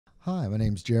Hi, my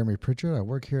name's Jeremy Pritchard. I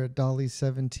work here at Dali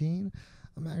 17.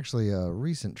 I'm actually a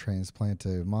recent transplant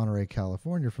to Monterey,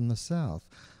 California from the South.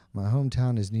 My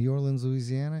hometown is New Orleans,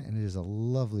 Louisiana, and it is a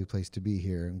lovely place to be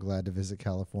here. I'm glad to visit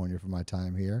California for my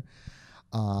time here.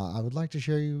 I would like to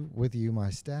share with you my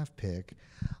staff pick.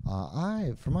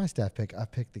 For my staff pick, I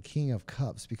picked the King of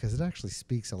Cups because it actually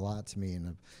speaks a lot to me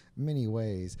in many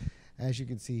ways. As you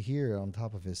can see here on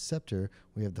top of his scepter,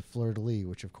 we have the fleur de lis,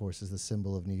 which of course is the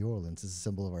symbol of New Orleans. It's a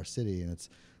symbol of our city, and it's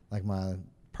like my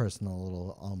personal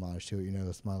little homage to it. You know,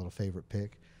 it's my little favorite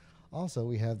pick. Also,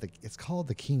 we have it's called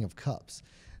the King of Cups.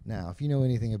 Now, if you know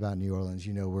anything about New Orleans,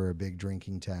 you know we're a big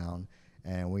drinking town,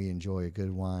 and we enjoy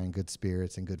good wine, good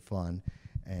spirits, and good fun.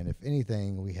 And if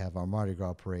anything, we have our Mardi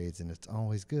Gras parades, and it's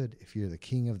always good. If you're the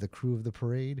king of the crew of the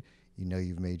parade, you know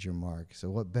you've made your mark. So,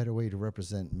 what better way to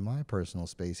represent my personal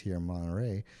space here in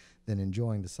Monterey than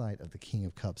enjoying the sight of the King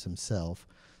of Cups himself?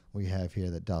 We have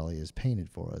here that Dali has painted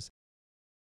for us.